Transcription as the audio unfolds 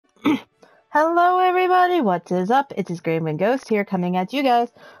Hello everybody, what is up? It is Graham and Ghost here coming at you guys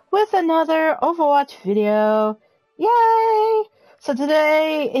with another Overwatch video. Yay! So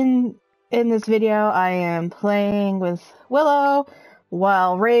today in this video I am playing with Willow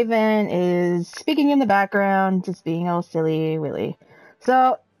while Raven is speaking in the background, just being all silly willy.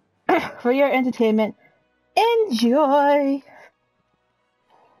 So for your entertainment, enjoy!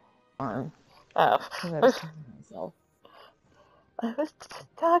 Arm. Oh. Because I was talking to myself. I was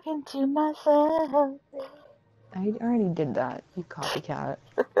talking to myself. I already did that, you copycat.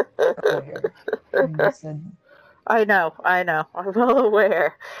 Earlier. You said, I know. I'm well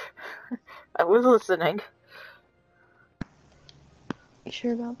aware. I was listening. you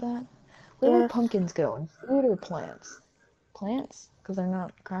sure about that? Where Yeah. do pumpkins go? In food or plants? Plants? Because they're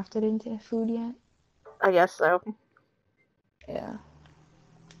not crafted into food yet? I guess so. Yeah.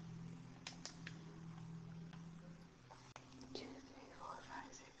 2, 3, 4,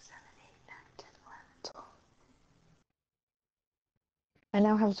 5, 6, 7, 8, 9, 10, 11, 12. I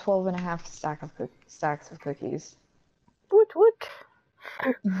now have 12 and a half stacks of cookies. Woot woot.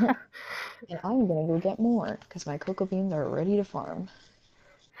 And I'm gonna go get more, because my cocoa beans are ready to farm.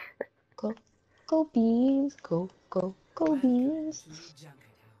 Go bees, go bees.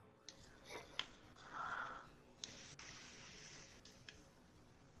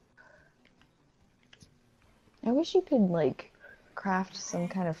 I wish you could, like, craft some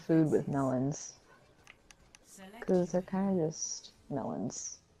kind of food with melons. Because they're kind of just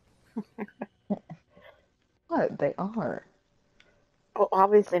melons. What? They are. Well,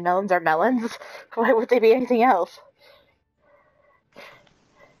 obviously melons are melons. Why would they be anything else?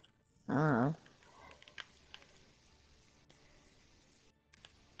 I don't know.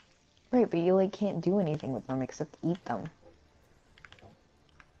 Right, but you, like, can't do anything with them except eat them.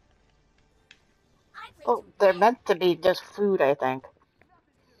 Well, they're meant to be just food, I think.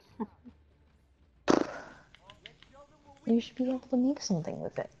 You should be able to make something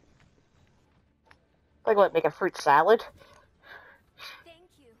with it. Like what, make a fruit salad?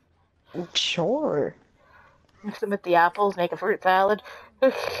 Sure. Mix them with the apples, make a fruit salad.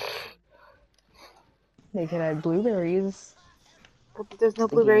 They could add blueberries. But there's no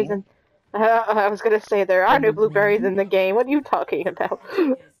The blueberries game. in... I was gonna say there are no blueberries in the game. What are you talking about?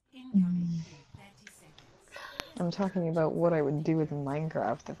 I'm talking about what I would do with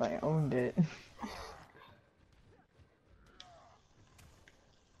Minecraft if I owned it.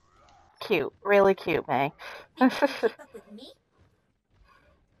 Cute. Really cute, May.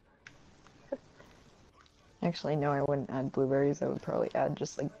 Actually, no, I wouldn't add blueberries. I would probably add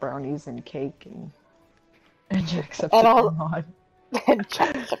just like brownies and cake and Jacksepticeye mod.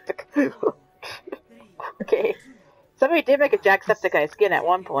 Jacksepticeye. Okay. Somebody did make a Jacksepticeye skin at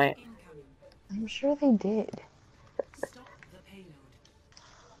one point. I'm sure they did.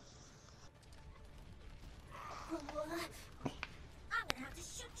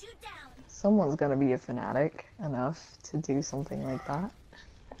 Someone's gonna be a fanatic enough to do something like that.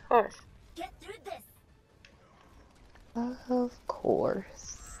 Of course. Get through this. Of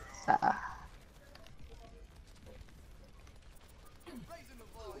course.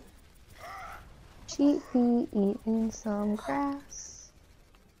 She'd be eating some grass,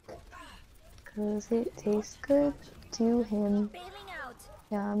 'cause it tastes good to him.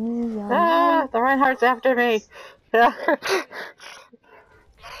 Yummy, yummy. Ah, the Reinhardt's after me.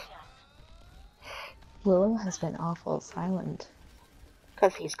 Willow has been awful silent.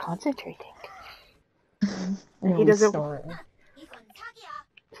 Because he's concentrating. No, He doesn't. snoring.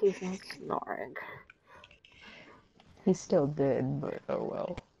 He's not snoring. He still did, but oh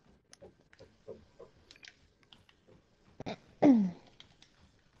well.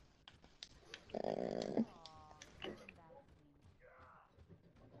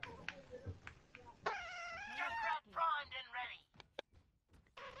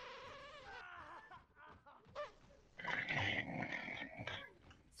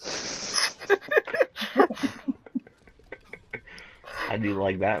 I do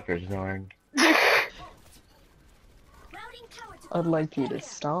like that for snoring. I'd like you to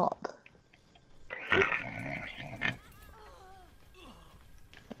stop.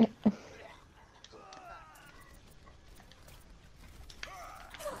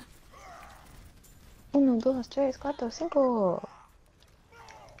 Uno, dos, tres, cuatro, cinco.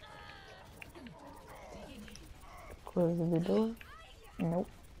 Close the door. Nope.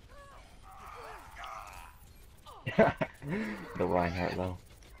 The Reinhardt though.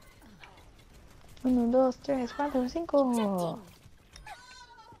 Uno, dos, tres, cuatro, cinco.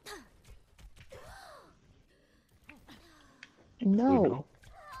 No.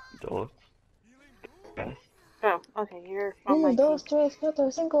 Dos. Yes. Oh, okay, you're on my Uno, team. dos, tres,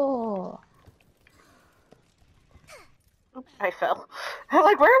 cuatro, cinco. Oops, I fell. I'm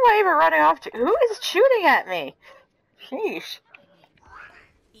like, where am I even running off to? Who is shooting at me? Sheesh.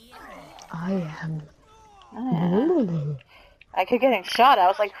 I am. I kept getting shot. I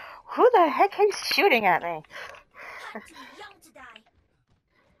was like, who the heck is shooting at me?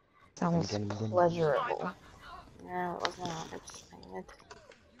 Sounds pleasurable. No, it was not. It's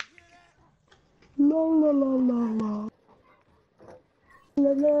La la la la la.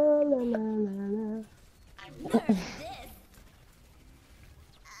 La la la la la la.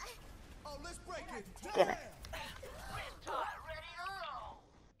 damn it.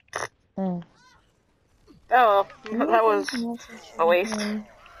 Mm. Oh, that was a waste. It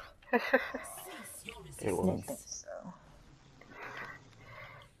I was. don't think so.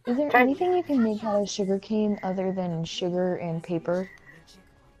 Is there anything you can make out of sugarcane other than sugar and paper?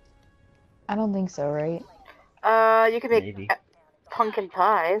 I don't think so, right? You can make Maybe. pumpkin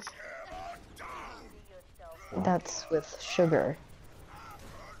pies. That's with sugar.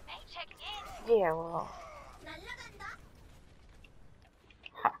 Yeah, well.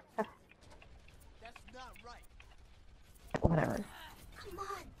 Whatever.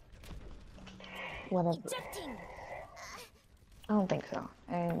 Whatever. I don't think so.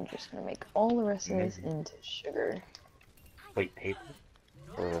 I'm just gonna make all the rest of this into sugar. Wait, paper?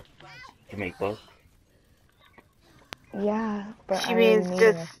 Or to make books? Yeah, but She I already means made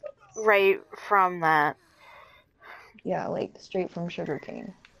just enough. right from that. Yeah, like straight from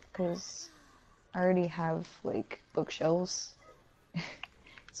sugarcane. Because I already have like bookshelves.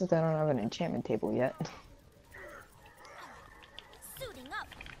 Since I don't have an enchantment table yet.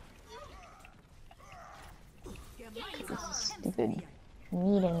 This is stupid.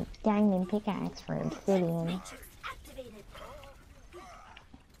 Need a diamond pickaxe for obsidian.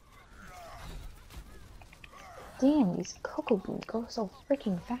 Damn, these cocoa beans go so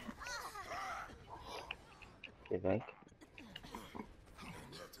freaking fast. You think?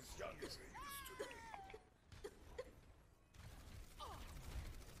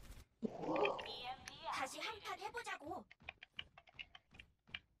 Whoa.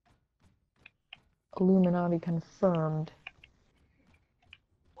 Illuminati confirmed.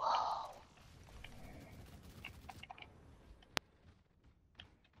 Whoa.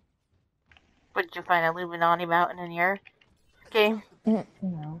 What, did you find Illuminati Mountain in your game? No.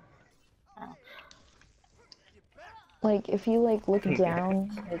 Oh. Like, if you, like, look down,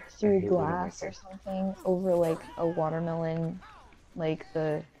 like, through hate glass Widowmaker. or something, over, like, a watermelon, like,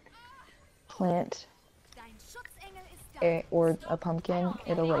 the plant, or a pumpkin,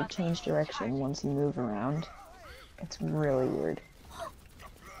 it'll, like, change direction once you move around. It's really weird.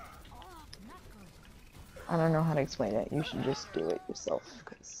 I don't know how to explain it. You should just do it yourself,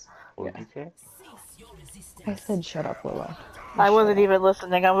 because, What did you say? I said shut up, Willow. I wasn't even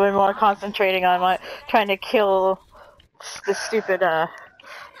listening. I was more concentrating on my trying to kill the stupid That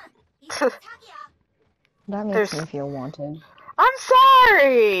makes There's- me feel wanted. I'm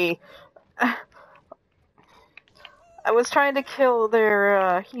sorry! I was trying to kill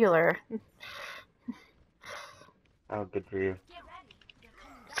their healer. Oh, good for you.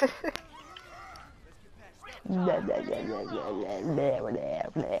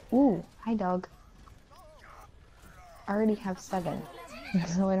 Ooh, hi dog. I already have 7,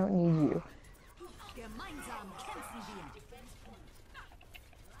 so I don't need you.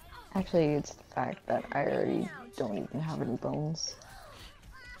 Actually, it's the fact that I already don't even have any bones.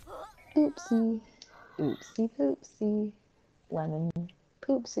 Oopsie. Oopsie poopsie. Lemon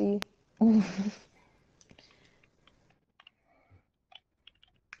poopsie.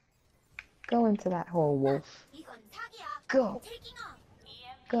 Go into that hole, wolf. Go.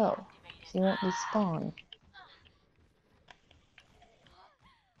 Go. So you won't respawn.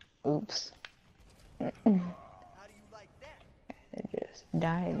 Oops. I just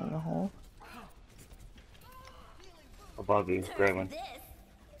died in the hole. Above you, Gremlin.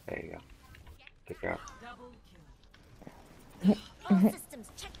 There you go. Good job.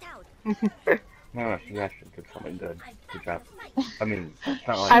 No, you actually did something good. Good job. I mean, it's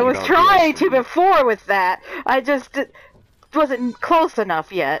not like I you was don't do trying to anything. before with that. I just wasn't close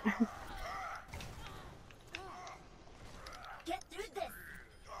enough yet.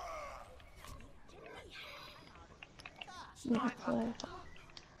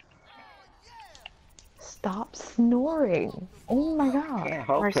 Stop snoring. Oh my god. Can't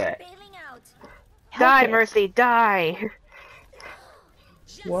help Mercy. that. Die, it. Mercy, die!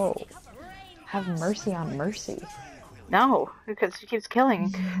 Whoa. Have mercy on Mercy. No, because she keeps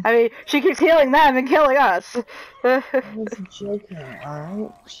killing. I mean, she keeps healing them and killing us. I was joking,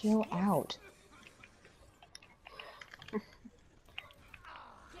 alright? Chill out.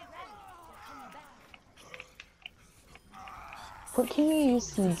 What can you use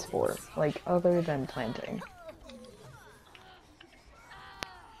seeds for? Like, other than planting?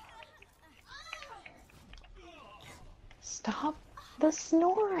 Stop the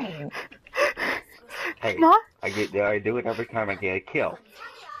snoring! Hey, Not. I do it every time I get a kill.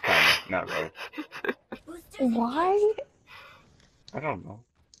 Kinda, not really. Why? I don't know.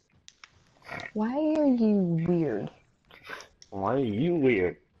 Why are you weird? Why are you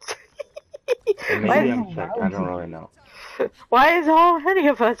weird? Or Because Why, maybe I'm I'm sick. I allowed to don't really be. know. why is all any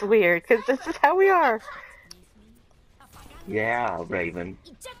of us weird? Because this is how we are. Yeah, Raven.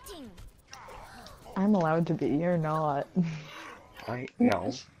 I'm allowed to be, you're not. I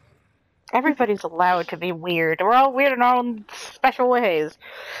no. Everybody's allowed to be weird. We're all weird in our own special ways.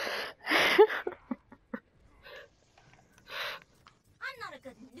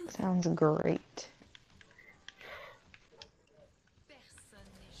 Sounds great.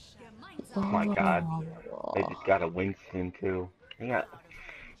 Oh my god. They just got a Winston too. They got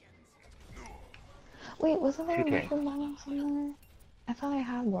Wait, wasn't there two a tanks. mushroom biome somewhere? I thought I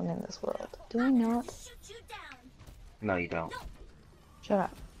had one in this world. Do I not? No, you don't. Shut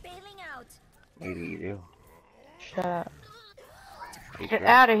up. Maybe you do. Shut up. Are you Get sure?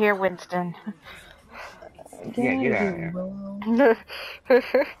 out of here, Winston. Yeah, get out of here. Willow.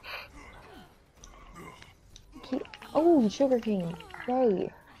 Oh, sugarcane.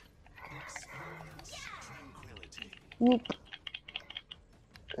 Yay. Whoop.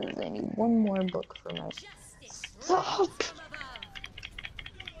 I need one more book for my... Stop!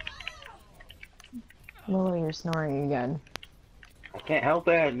 Willow, you're snoring again. I can't help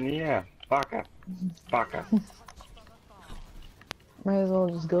it. Yeah, baka, baka. Might as well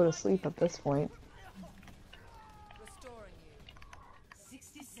just go to sleep at this point. Restoring you.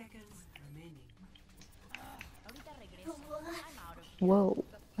 60 seconds remaining. Whoa,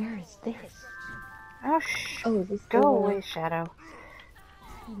 where is this? Oh, Oh, is this go the... away, Shadow.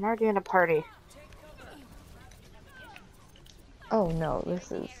 I'm already in a party. Oh no,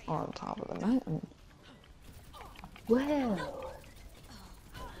 this is on top of the mountain. Whoa!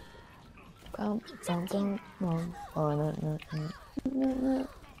 Bum, bum, bum, bum. Oh, no, no, no.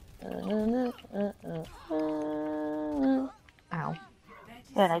 Ow.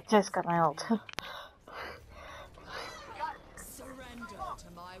 And I just got my ult. Surrender to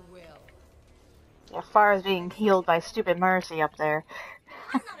my will. As far as being healed by stupid Mercy up there.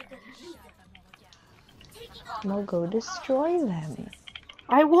 No, go destroy them.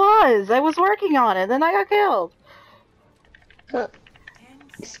 I was working on it, then I got killed.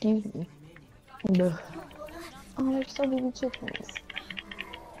 Excuse me. No. Oh, there's so many chickens.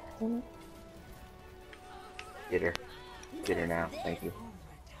 Get her. Get her now. Thank you.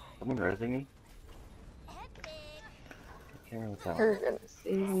 Someone raising me? I can't really tell. We're gonna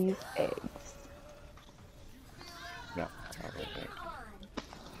save these eggs. No, not raising.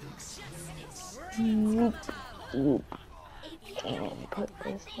 Whoop, whoop. And put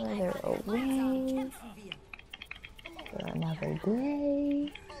this leather away for another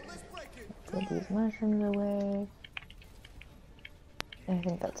day. Put these mushrooms away. I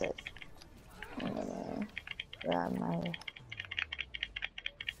think that's it. I'm gonna grab my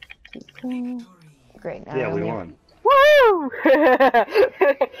teaspoon. Great, now I Yeah, we only have... won. Woo! I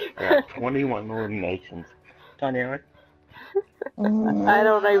got 21 eliminations. Tanya, Eric? I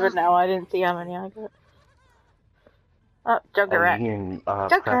don't even know. I didn't see how many I got. Oh, Oh, Junkrat. you can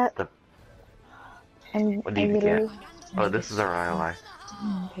press Junkrat. the. And What do I you literally get? have to Oh, make this is our ally.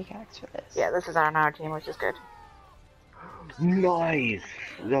 a pickaxe for this. Yeah, this is on our team, which is good. Nice!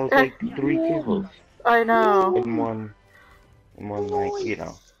 That was like 3 kills. I know. In one, like, you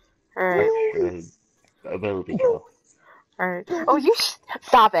know, Alright, extra ability kill. alright. Oh, you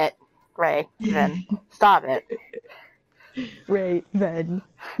stop it, Ray. Then stop it. Ray Ven.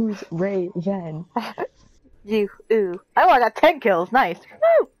 Who's Ray Ven? You, ooh. Oh, I got 10 kills. Nice.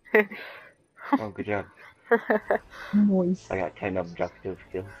 Woo! Oh, good job. Noise. I got 10 objective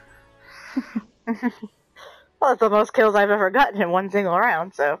kills. Well, that's the most kills I've ever gotten in one single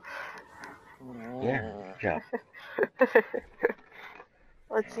round, so. Yeah, good job.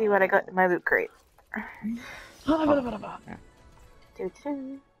 Let's see what I got in my loot crate. Oh,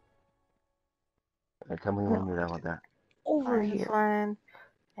 Doo-doo. tell me when you're done with that. Over This here. one.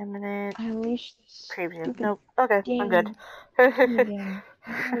 Imminent. I unleash this Preview. stupid Nope. Okay, I'm good. again.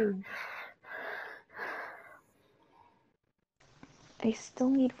 No. I still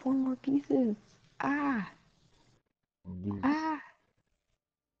need 4 more pieces. Ah. Ah.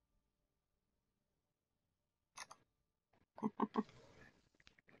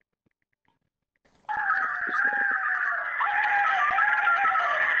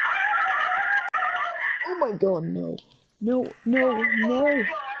 Oh my god, no. No, no, no.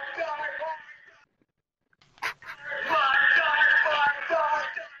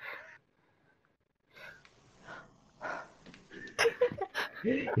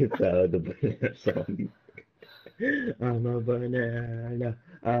 It's the banana song. I'm a banana.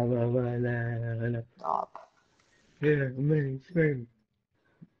 I'm a banana. Stop. Here, me, spring.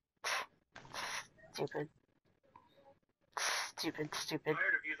 Stupid. Stupid, stupid.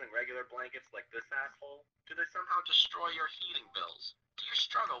 Tired of using regular blankets like this asshole? Do they somehow destroy your heating bills? Do you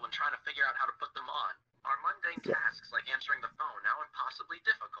struggle when trying to figure out how to put them on? Are mundane tasks like answering the phone now impossibly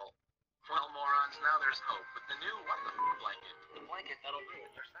difficult? Well, morons, now there's hope with the new What the F blanket. The blanket that'll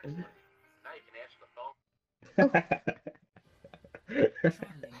ruin your sex life. Now you can answer the phone.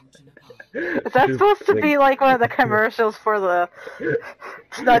 Is that supposed to be like one of the commercials for the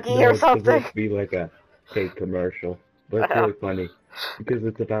Snuggie No, or it's something? supposed to be like a fake commercial, but it's really funny because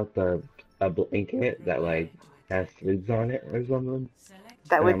it's about a blanket that like has sleeves on it or something.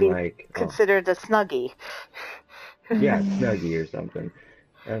 That And would I'm be like, oh, considered a Snuggie. yeah, Snuggie or something.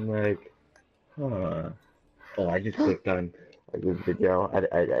 I'm like, huh. Oh, I just clicked on a good video. I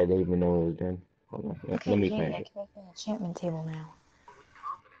didn't even know what it was doing. Hold on, Okay, let me yay, finish I it. can make an enchantment table now.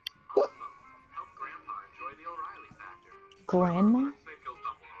 Help Grandpa enjoy the O'Reilly factor. Grandma?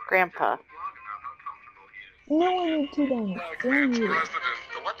 Grandpa. No, I need to then. Dang you.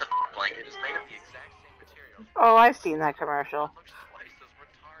 The What the F blanket is made of the exact same material. Oh, I've seen that commercial. It looks twice as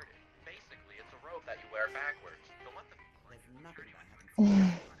retarded. Basically, it's a robe that you wear backwards. The What the F blanket.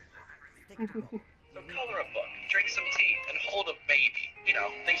 So color a book, drink some tea, and hold a baby. You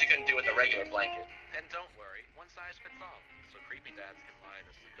know, things you couldn't do with a regular blanket. And don't worry, one size fits all. So creepy dads can lie in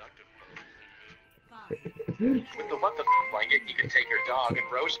a seductive pose. With the What the F blanket, you can take your dog and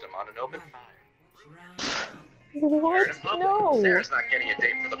roast him on an open fire. What? No. Sarah's not getting a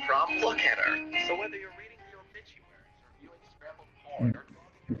date for the prom. Look at her. So whether you're reading the obituaries or viewing scrambled porn or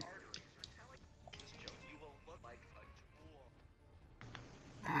clogging your arteries or telling this joke, you will look like a tool.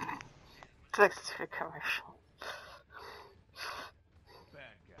 It's like a commercial.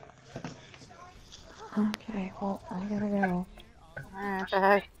 Okay, well, I gotta go.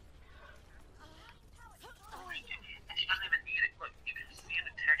 Okay. She doesn't even need it. Look, you can see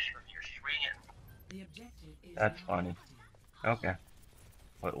the texture of your skin. That's funny. Okay.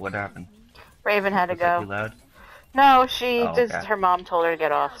 What happened? Raven had to Was that too go. loud? No, she Oh, just okay. her mom told her to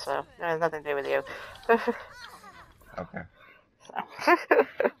get off, so it has nothing to do with you. Okay.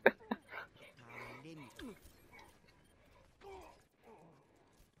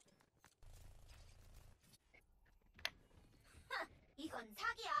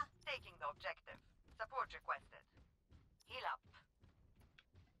 Taking the objective. Support requested. Heal up.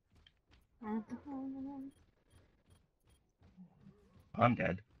 I'm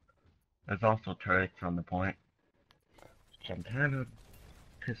dead. There's also turrets on the point, which I'm kind of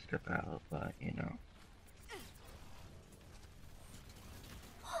pissed about, but you know.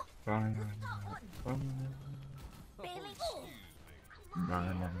 Run, no.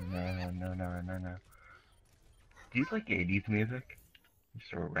 Do you like 80s music?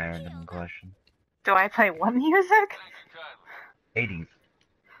 Just a random question. Do I play what music? 80s.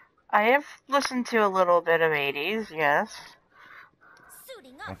 I have listened to a little bit of 80s, yes.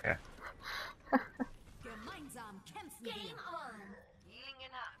 Okay. Game on. Healing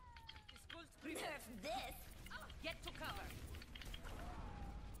in hand. Get to cover.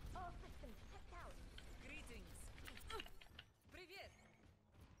 Greetings. Привет.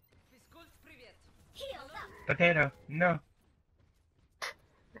 Физкульт, привет. Potato, no.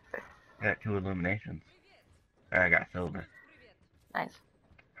 I got 2 illuminations. I got silver. Nice.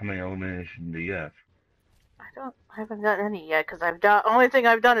 How many illuminations do you have? I haven't done any yet, because only thing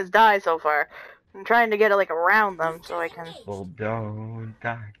I've done is die so far. I'm trying to get it, like, around them, so I can... Well, don't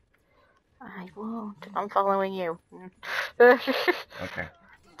die. I won't. I'm following you. Okay.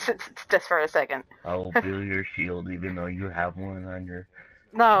 Just for a second. I will feel your shield even though you have one on your...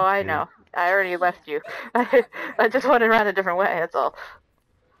 No, I know. I already left you. I just went around a different way, that's all.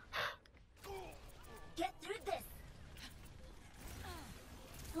 Get through this.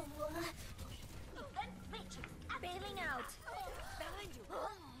 Bailing out.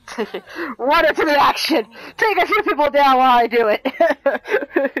 Run into the action! Take a few people down while I do it!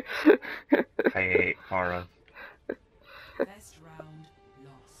 I ate Farah. Best round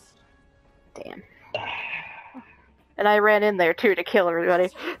lost. Damn. And I ran in there too to kill everybody.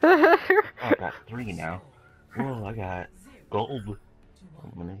 Oh, I got 3 now. Whoa, I got gold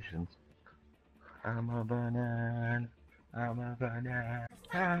illuminations. I'm a banana. I'm a banana.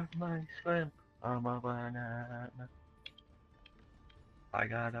 Have my swim. I'm a banana. I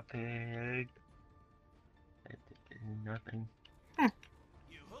got a pig. Nothing.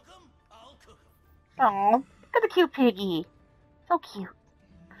 Aw, look at the cute piggy. So cute.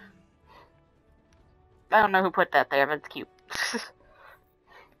 I don't know who put that there, but it's cute.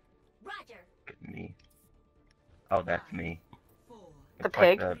 Me. Oh, that's me. The It's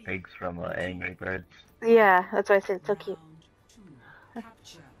like pig? the pigs from Angry Birds. Yeah, that's why I said it's so cute. Round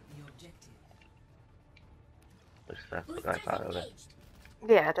 2. Capture the objective. Which that's what I thought of it.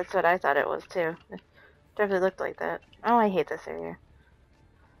 Yeah, that's what I thought it was too. It definitely looked like that. Oh, I hate this area.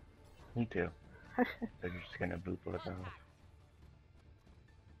 Me too. They're just gonna boop it off.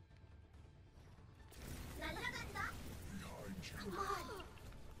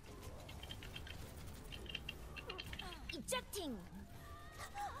 Ejecting.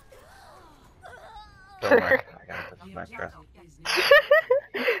 Don't worry, I got The this metro. objective is now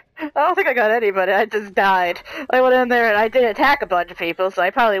I don't think I got anybody. I just died. I went in there and I did attack a bunch of people, so I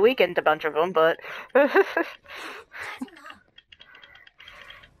probably weakened a bunch of them, but...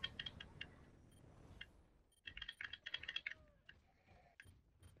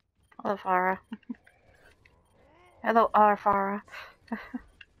 Hello, Farah. Hello, Farah.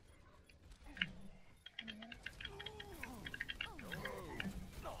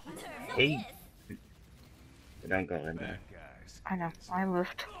 Hey! Did I go in there? I know, I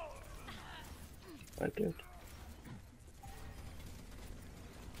moved. I did.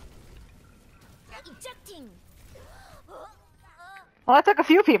 Ejecting. Well, I took a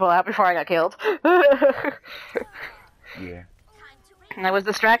few people out before I got killed. Yeah. And I was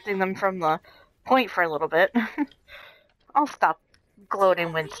distracting them from the point for a little bit. I'll stop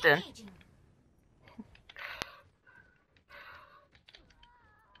gloating, Winston. Thank you.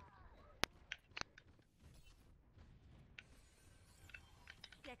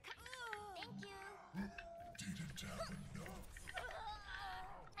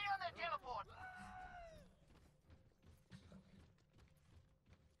 Stay on that teleport.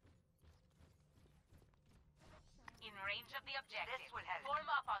 In range of the objective. This will help. Form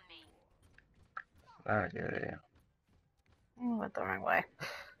up on me. Alright, yeah. I went the wrong way.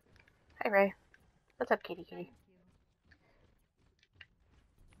 Hi, Ray. What's up, kitty kitty?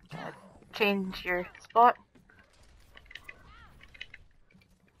 Change your spot.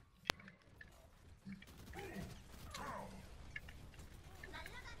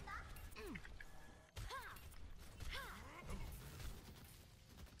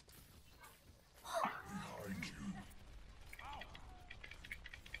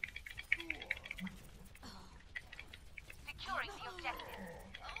 Securing the objective.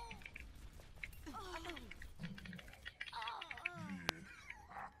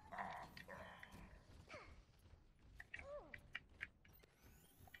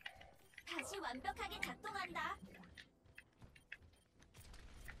 다시 완벽하게 작동한다.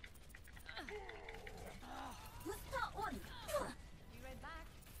 부스터 온. Be right back.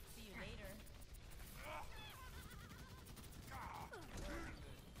 See you later.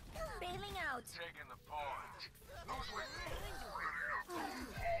 Bailing out. Taking the point. Who's with me?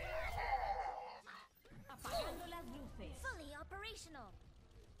 Apagando las luces. Fully operational.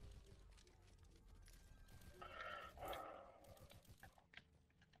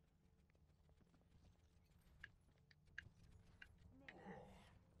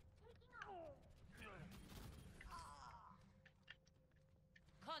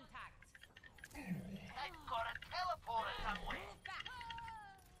 contact. I've got a teleporter somewhere.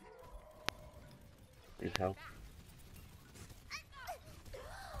 Please help.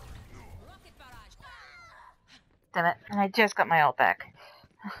 Rocket barrage. Damn it, and I just got my ult back.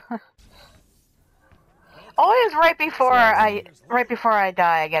 Always right before I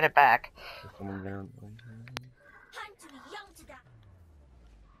die, I get it back. Is someone down?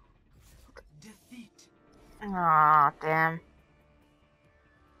 Defeat. Aw, damn.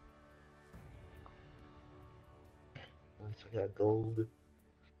 At least I got gold.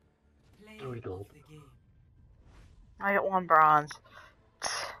 Play 3 of gold. the game. I got 1 bronze.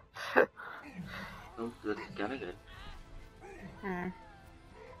 Oh, good. Kinda good. Hmm.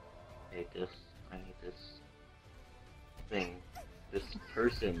 I hate this. I hate this thing. This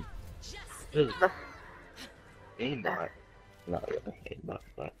person. This aimbot. Not really aimbot,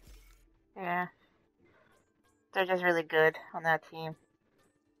 but Yeah. They're just really good on that team.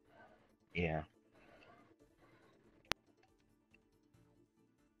 yeah.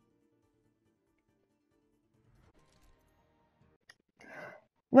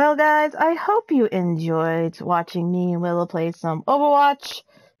 Well, guys, I hope you enjoyed watching me and Willow play some Overwatch,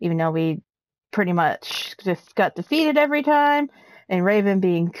 even though we pretty much just got defeated every time, and Raven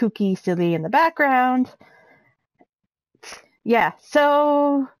being kooky, silly in the background. Yeah,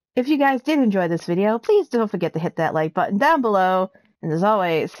 so If you guys did enjoy this video, please don't forget to hit that like button down below. And as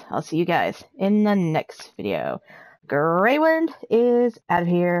always, I'll see you guys in the next video. Greywind is out of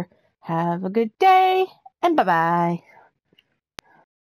here. Have a good day, and bye-bye.